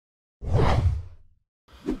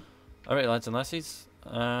Alright lads and lassies,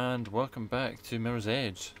 and welcome back to Mirror's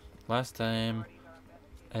Edge. Last time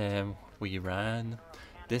we ran.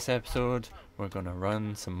 This episode we're gonna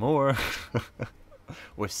run some more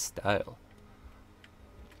with style.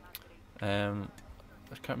 I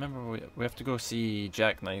can't remember, we have to go see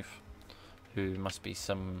Jackknife, who must be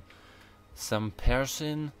some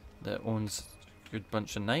person that owns a good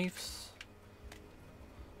bunch of knives.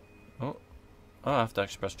 Oh, I have to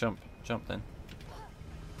actually press jump. Jump then.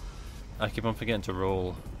 I keep on forgetting to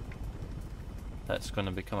roll. That's going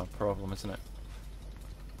to become a problem, isn't it?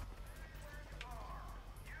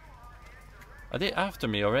 Are they after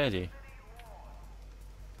me already?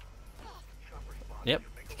 Yep,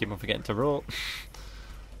 keep on forgetting to roll.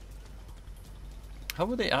 How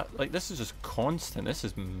would they act? Like, this is just constant. This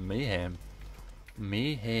is mayhem.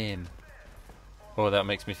 Mayhem. Oh, that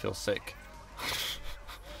makes me feel sick.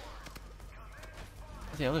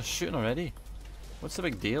 The hell, they're shooting already? What's the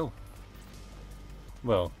big deal?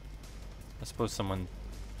 Well, I suppose someone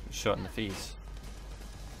shot in the face.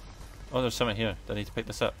 Oh, there's something here. Do I need to pick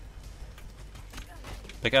this up?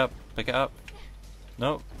 Pick it up. Pick it up.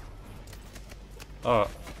 No. Oh,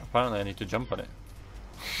 apparently I need to jump on it.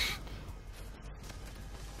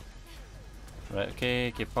 Right,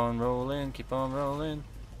 okay. Keep on rolling. Keep on rolling.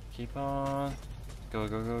 Keep on. Go,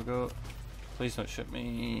 go, go, go. Please don't shoot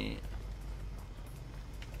me.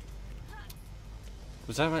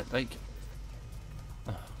 Was that right? Like...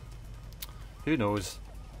 who knows?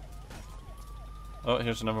 Oh,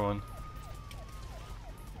 here's another one.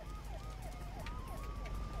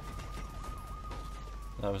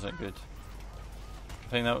 That wasn't good. I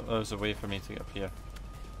think that was a way for me to get up here.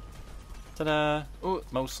 Ta-da! Oh,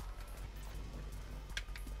 mouse.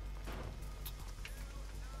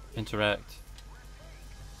 Interact.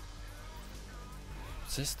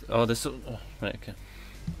 What's this? Oh, this. Oh, right, okay.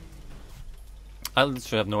 I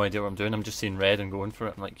literally have no idea what I'm doing. I'm just seeing red and going for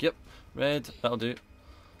it. I'm like, yep. Red, that'll do.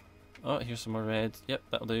 Oh, here's some more red. Yep,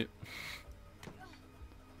 that'll do.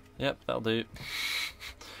 Yep, that'll do.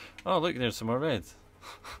 Oh, look, there's some more red.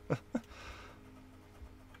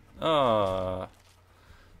 Oh,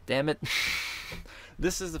 damn it.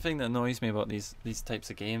 This is the thing that annoys me about these types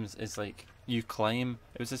of games, is like, you climb.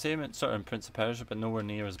 It was the same sort of in Prince of Persia, but nowhere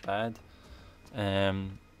near as bad. If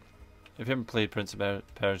you haven't played Prince of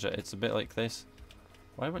Persia, it's a bit like this.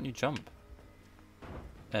 Why wouldn't you jump?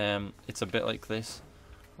 It's a bit like this,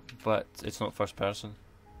 but it's not first person,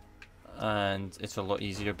 and it's a lot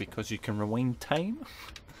easier because you can rewind time.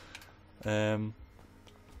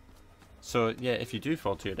 So yeah, if you do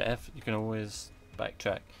fall to your death, you can always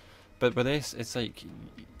backtrack. But with this, it's like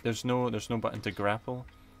there's no button to grapple,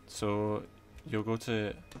 so you'll go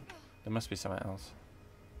to. There must be something else.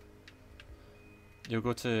 You'll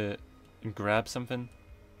go to grab something,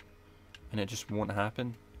 and it just won't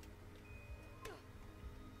happen.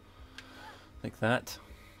 Like that.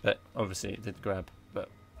 But obviously it did grab, but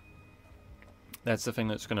that's the thing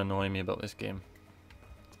that's gonna annoy me about this game.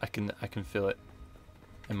 I can feel it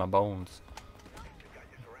in my bones.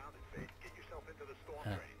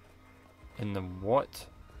 In the what?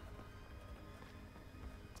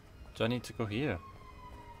 Do I need to go here?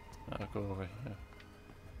 I'll go over here.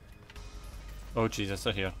 Oh Jesus,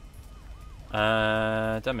 they're here.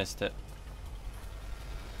 And I missed it.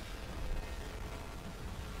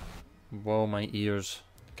 Whoa, my ears.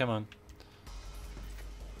 Come on.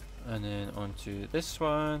 And then onto this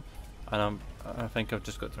one. And I think I've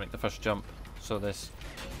just got to make the first jump. So this.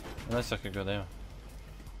 Unless I could go there.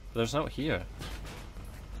 But there's no here.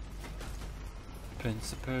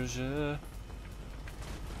 Prince of Persia.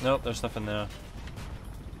 Nope, there's nothing there.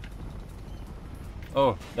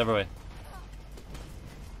 Oh, never way.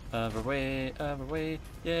 Other way, other way,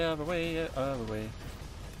 yeah, other way, yeah, other way.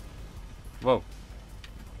 Whoa.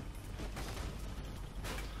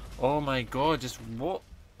 Oh my god, just what?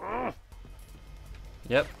 Ugh.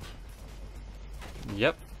 Yep.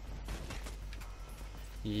 Yep.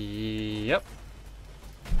 Yep.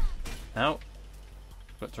 Ow.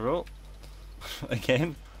 Got to roll.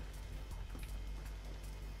 Again.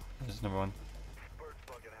 There's another one.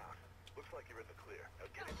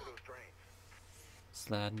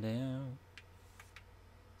 Sliding down.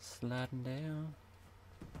 Sliding down.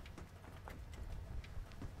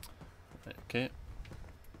 Okay.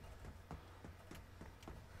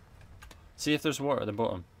 See if there's water at the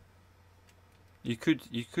bottom. You could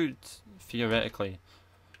theoretically,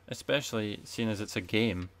 especially seeing as it's a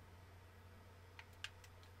game,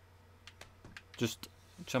 just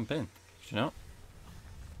jump in, you know?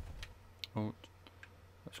 Oh,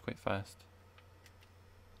 that's quite fast.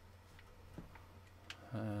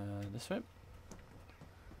 This way.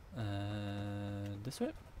 This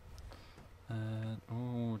way.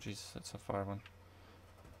 Oh jeez, that's a far one.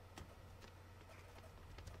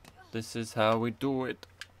 This is how we do it.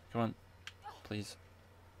 Come on, please.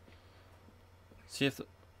 See if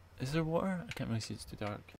is there water? I can't really see, it's too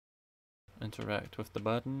dark. Interact with the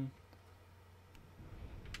button.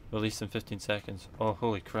 Release in 15 seconds. Oh,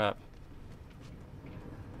 holy crap.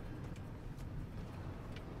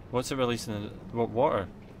 What's it releasing? What, water?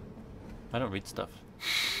 I don't read stuff.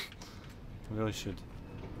 I really should.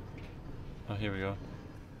 Oh, here we go.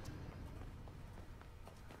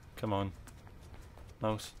 Come on.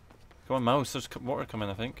 Mouse. Come on, mouse. There's water coming,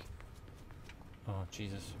 I think. Oh,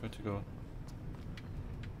 Jesus. Where to go?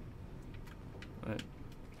 Right.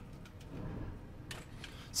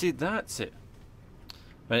 See, that's it.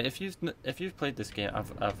 Right, if you've played this game,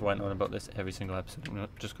 I've went on about this every single episode. I'm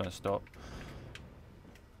just gonna stop.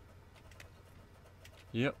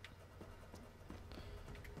 Yep.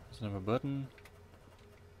 There's another button.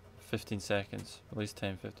 15 seconds. Release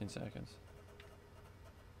time 15 seconds.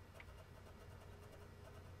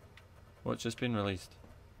 What's just been released?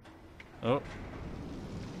 Oh.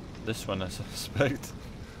 This one I suspect.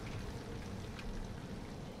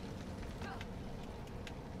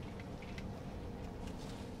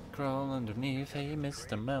 Crawl underneath, hey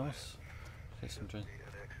Mr. Mouse. Okay, some drink.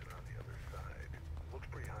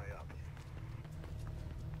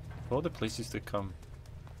 All the places to come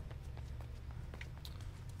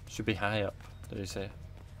should be high up, did you say?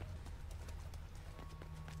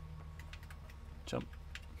 Jump.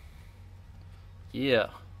 Yeah.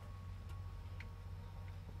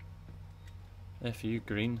 FU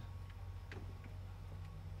green.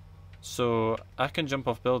 So I can jump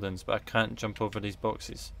off buildings, but I can't jump over these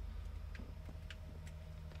boxes.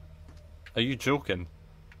 Are you joking?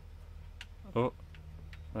 Oh,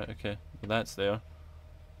 right, okay. Well, that's there.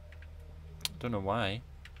 Don't know why.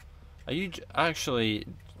 Are you actually?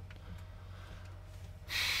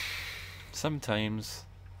 Sometimes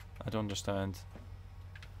I don't understand.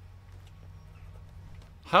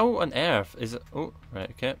 How on earth is it? Oh, right,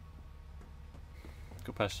 okay.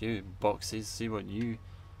 Go past you, boxes. See what you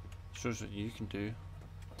shows what you can do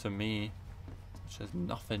to me, which is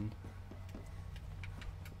nothing.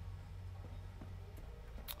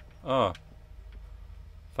 Oh,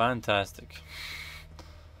 fantastic.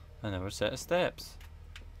 Another set of steps.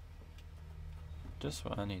 Just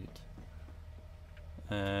what I needed.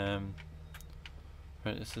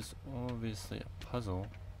 Right, this is obviously a puzzle.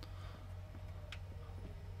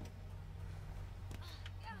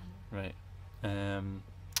 Right.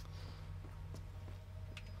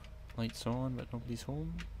 Lights on, but nobody's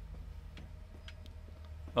home.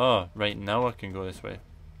 Oh, right, now I can go this way.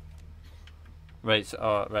 Right,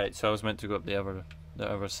 so, right, so I was meant to go up the other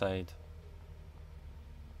side.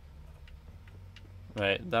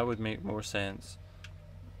 Right, that would make more sense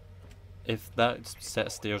if that set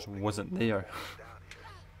of stairs wasn't there.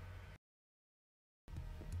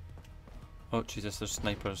 Oh Jesus, there's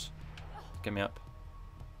snipers. Get me up.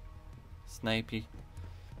 Snipey.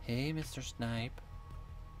 Hey Mr. Snipe.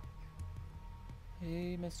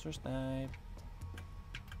 Hey Mr. Snipe.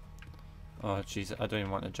 Oh jeez, I don't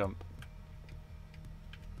even want to jump.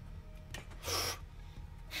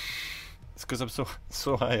 It's because I'm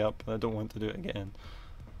so high up and I don't want to do it again.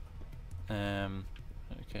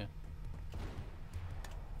 Okay.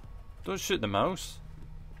 Don't shoot the mouse.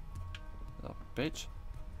 Little bitch.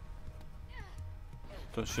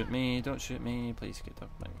 Don't shoot me, don't shoot me. Please get up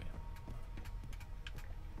my way.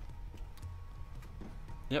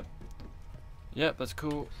 Yep. Yep, that's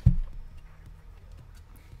cool.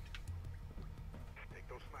 Take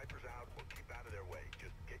those snipers out. We'll keep out of their way.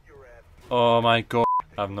 Just get your ass through. Oh my god,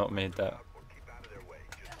 I've not made that. We'll keep out of their way.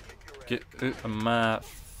 Just Get out of my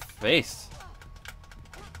face.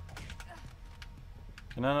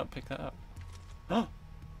 Can I not pick that up?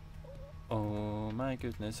 Oh my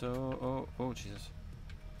goodness. Oh Jesus.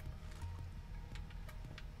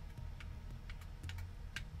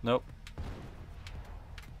 Nope.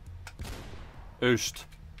 Ooshed.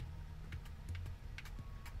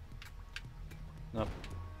 Nope.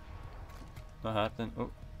 Not happening. Oh.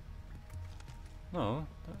 No.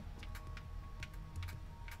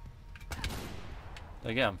 Did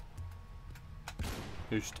I get him?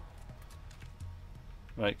 Ooshed.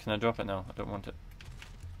 Right, can I drop it now? I don't want it.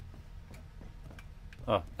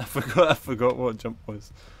 Oh, I forgot what jump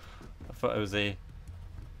was. I thought it was A.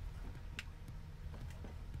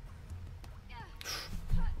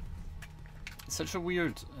 It's such a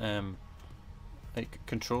weird like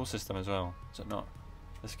control system as well, is it not?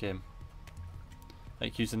 This game.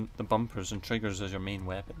 Like using the bumpers and triggers as your main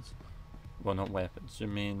weapons. Well, not weapons, your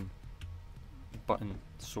main button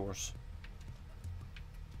source.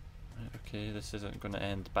 Right, okay, this isn't going to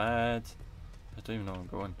end bad. I don't even know where I'm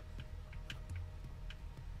going.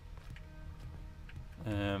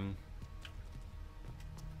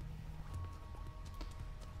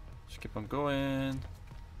 Just keep on going.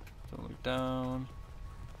 Don't look down.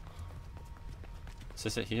 Is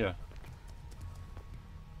this it here?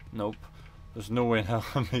 Nope. There's no way in hell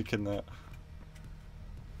I'm making that.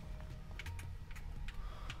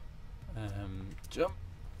 Jump.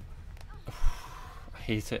 I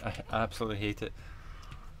hate it. I absolutely hate it.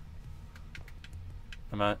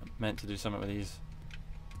 Am I meant to do something with these?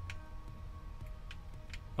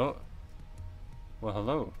 Oh. Well,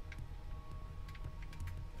 hello.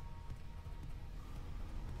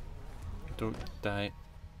 Don't die.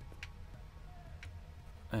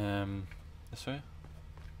 This way?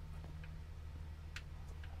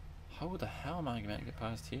 How the hell am I going to get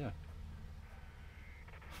past here?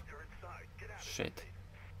 You're inside. Get out of Shit. there.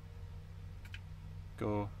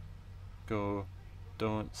 Go. Go.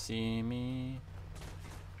 Don't see me.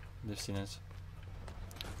 They've seen us.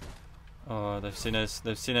 Oh, they've seen us.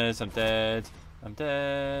 They've seen us. I'm dead. I'm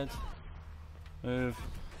dead. Move.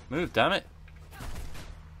 Move, damn it.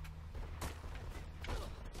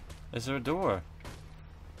 Is there a door?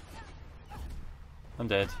 I'm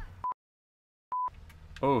dead.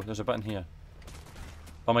 Oh, there's a button here.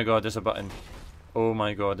 Oh my god, there's a button. Oh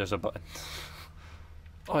my god, there's a button.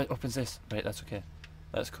 Oh, it opens this. Right, that's okay.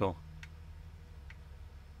 That's cool.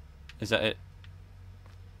 Is that it?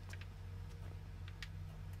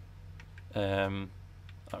 Alright,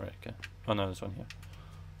 okay. Oh no, there's one here.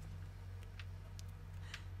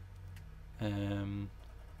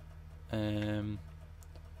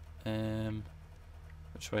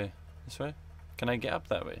 Which way? This way? Can I get up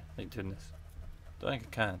that way? Like doing this? Don't think I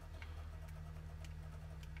can.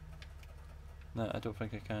 No, I don't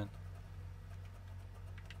think I can.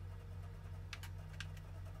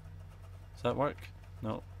 Does that work?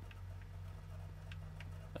 No.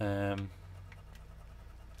 Because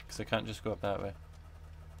I can't just go up that way.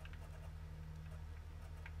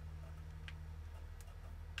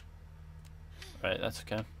 Right, that's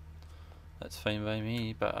okay. That's fine by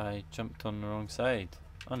me, but I jumped on the wrong side.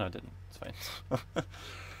 Oh no, I didn't. It's fine.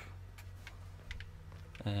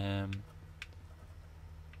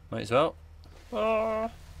 Might as well. Oh,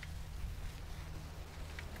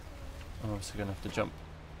 so gonna have to jump.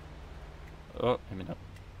 Oh, maybe not.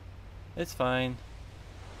 It's fine.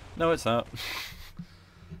 No, it's not.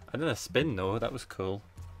 I did a spin though. That was cool.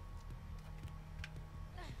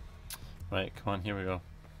 Right, come on. Here we go.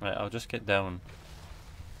 Right, I'll just get down.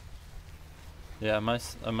 Yeah, I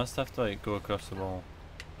must have to like go across the wall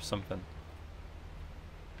or something.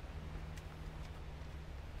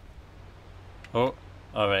 Oh,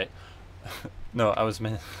 alright. No, I was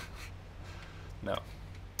meant. No.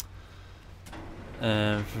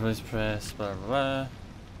 Release press, blah blah blah.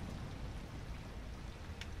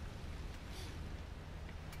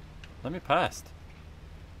 Let me past.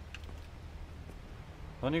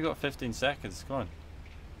 I've only got 15 seconds, come on.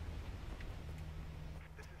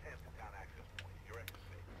 This is Hampton Town access point. You're exit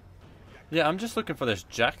safe. Yeah, I'm just looking for this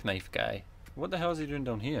jackknife guy. What the hell is he doing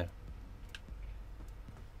down here?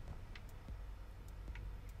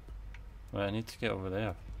 Right, I need to get over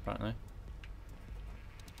there, apparently.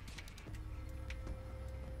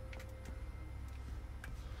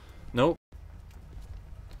 Nope.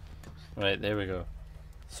 Right, there we go.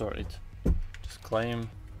 Sorted. Just climb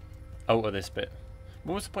out of this bit.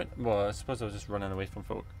 What was the point? Well, I suppose I was just running away from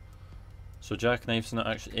folk. So jackknife's not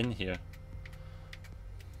actually in here.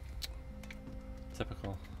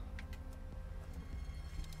 Typical.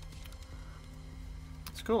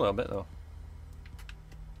 It's a cool little bit though.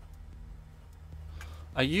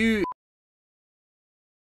 Are you...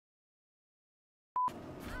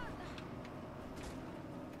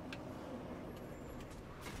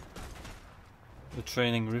 The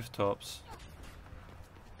training rooftops.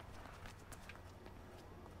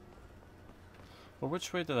 Well,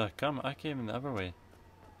 which way did I come? I came in the other way.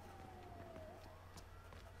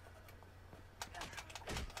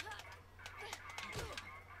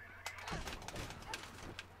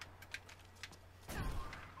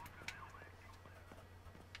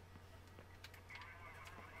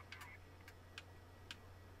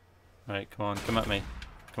 Right, come on, come at me.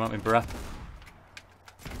 Come at me, bruh.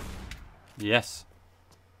 Yes.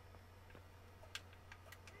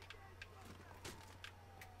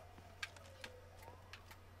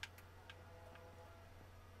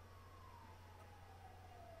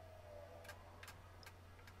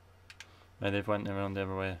 Maybe they've went around the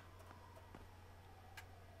other way.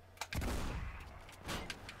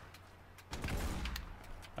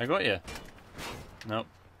 I got you. Nope.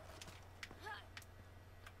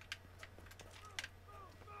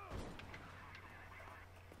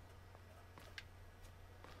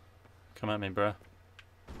 Come at me, bruh.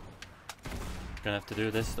 Gonna have to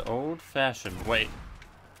do this the old-fashioned way.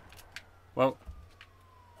 Well.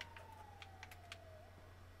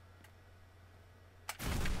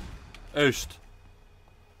 Oust.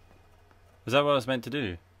 Is that what I was meant to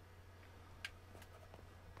do?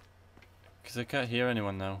 Because I can't hear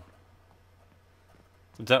anyone now.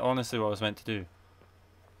 Is that honestly what I was meant to do?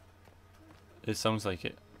 It sounds like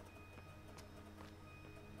it.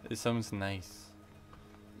 It sounds nice.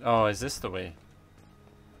 Oh, is this the way?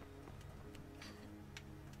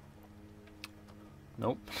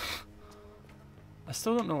 Nope. I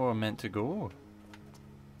still don't know where I'm meant to go.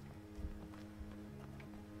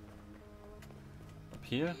 Up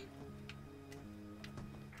here?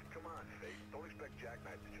 Come on, Faith. Don't expect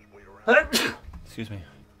Jackknife to just wait around. Excuse me.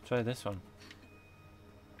 Try this one.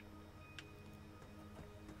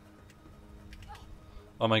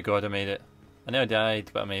 Oh my god, I made it. I know I died,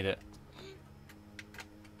 but I made it.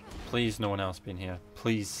 Please, no one else been here.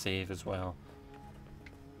 Please save as well.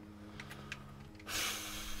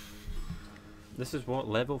 This is what,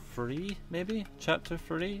 level 3, maybe? Chapter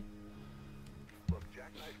 3? Look,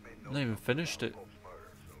 Jackknife may know Not even finished it. Pope's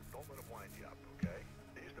murder, so don't let him wind you up, okay?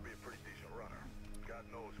 He used to be a pretty decent runner. God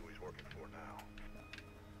knows who he's working for now.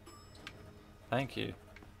 Thank you.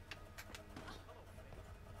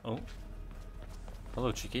 Oh.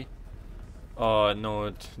 Hello, cheeky. Oh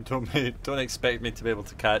no! Don't expect me to be able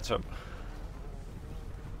to catch him.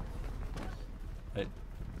 Right.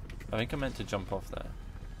 I think I meant to jump off there.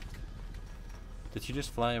 Did you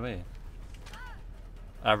just fly away?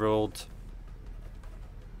 I rolled.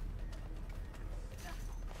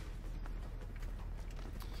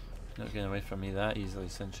 Not getting away from me that easily,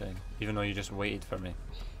 Sunshine. Even though you just waited for me.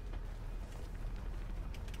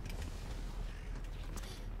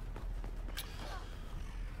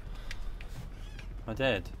 Am I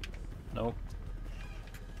dead? No.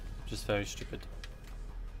 Just very stupid.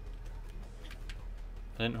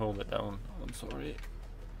 I didn't hold it down. I'm sorry.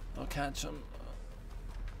 I'll catch him.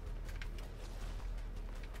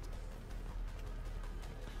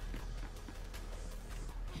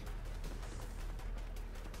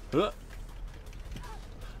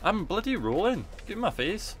 I'm bloody rolling. Get in my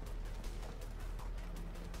face.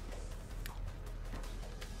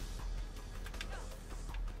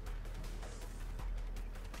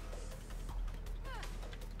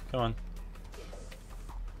 Come on.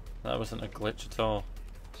 That wasn't a glitch at all.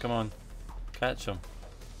 Come on. Catch him.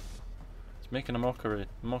 It's making a mockery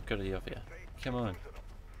of you. Come on.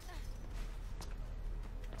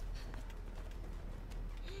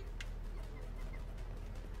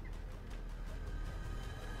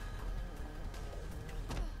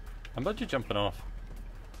 I'm about you jumping off.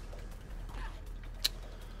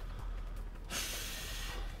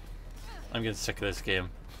 I'm getting sick of this game.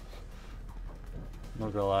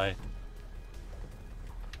 Not gonna lie.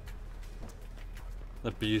 The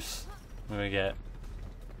abuse I'm gonna get.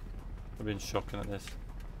 I've been shocking at this.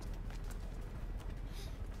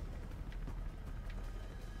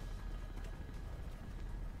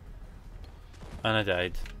 And I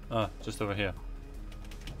died. Oh, just over here.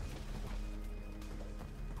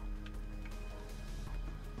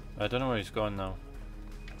 I don't know where he's gone now.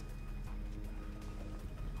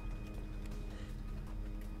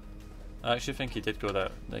 I actually think he did go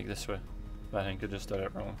that, like this way, but I think I just did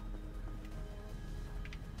it wrong.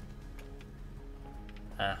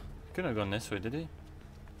 Ah, couldn't have gone this way, did he?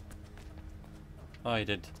 Oh, he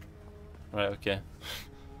did. Right, okay.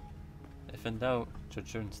 If in doubt,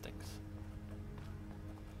 judge your instincts.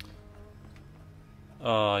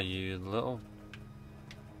 Oh, you little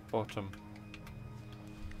bottom.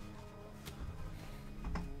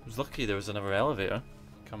 I was lucky there was another elevator.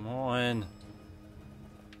 Come on.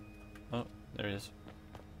 Oh, there he is.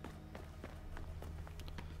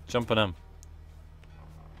 Jump on him.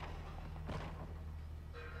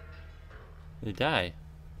 Did he die?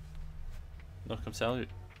 Knock him salute.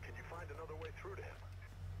 Can you find another way through to him?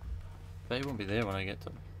 Bet he won't be there when I get to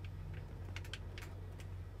him.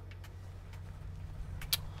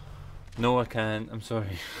 No, I can't. I'm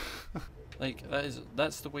sorry. Like,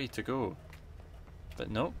 that's the way to go. But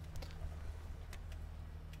no.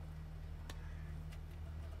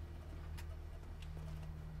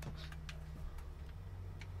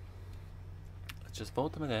 Let's just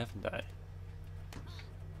vault him in F and die.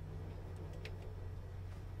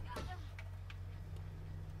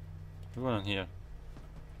 What's going on here?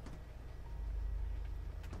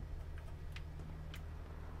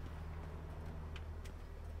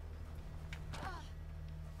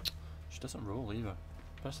 She doesn't roll either.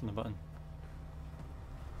 Pressing the button.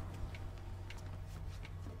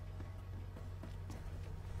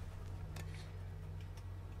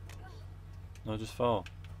 No, just fall.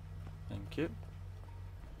 Thank you.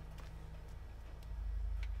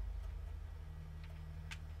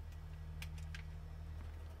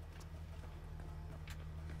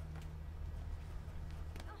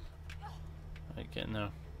 Right, get in there.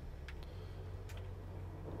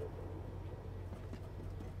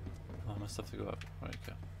 Oh, I must have to go up. Right,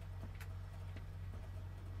 okay.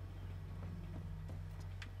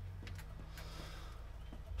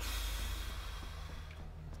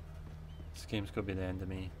 This game's gonna be the end of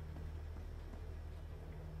me.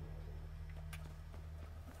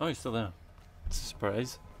 Oh, he's still there. It's a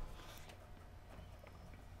surprise.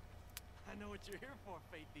 I know what you're here for,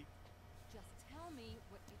 Faithy. Just tell me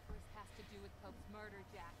what Icarus has to do with Pope's murder,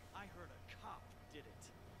 Jack. I heard a cop did it.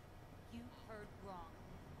 You heard wrong.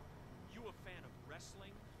 You a fan of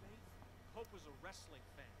wrestling, Faith? Pope was a wrestling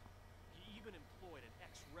fan. He even employed an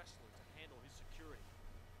ex-wrestler to handle his security.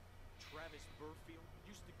 Travis Burfield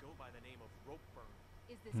used to go by the name of Ropeburn.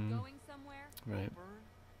 Is this going somewhere? Right. Ropeburn?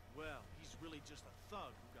 Well, he's really just a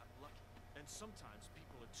thug who got lucky. And sometimes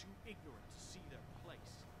people are too ignorant to see their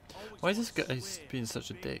place. Always Why is this wanna guy swim being in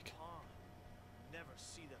such a big dick? pond. Never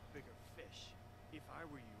see the bigger fish. If I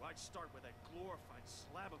were you, I'd start with that glorified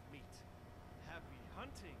slab of meat. Happy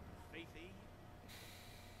hunting, Faithy.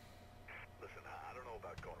 Listen, I don't know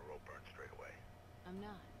about going to Ropeburn straight away. I'm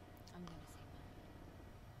not. I'm gonna say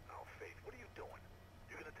no. Oh, Faith, what are you doing?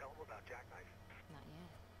 You gonna tell him about Jackknife? Not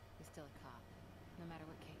yet. He's still a cop. No matter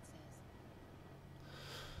what Kate says.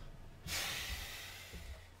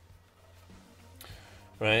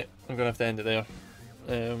 Right, I'm gonna have to end it there.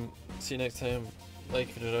 See you next time. Like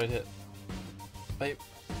if you enjoyed it. Bye.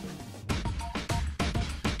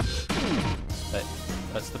 Right,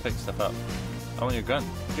 that's to pick stuff up. I want your gun.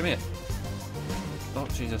 Give me it. Oh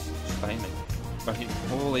Jesus, she's behind me. Right,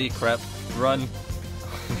 holy crap. Run.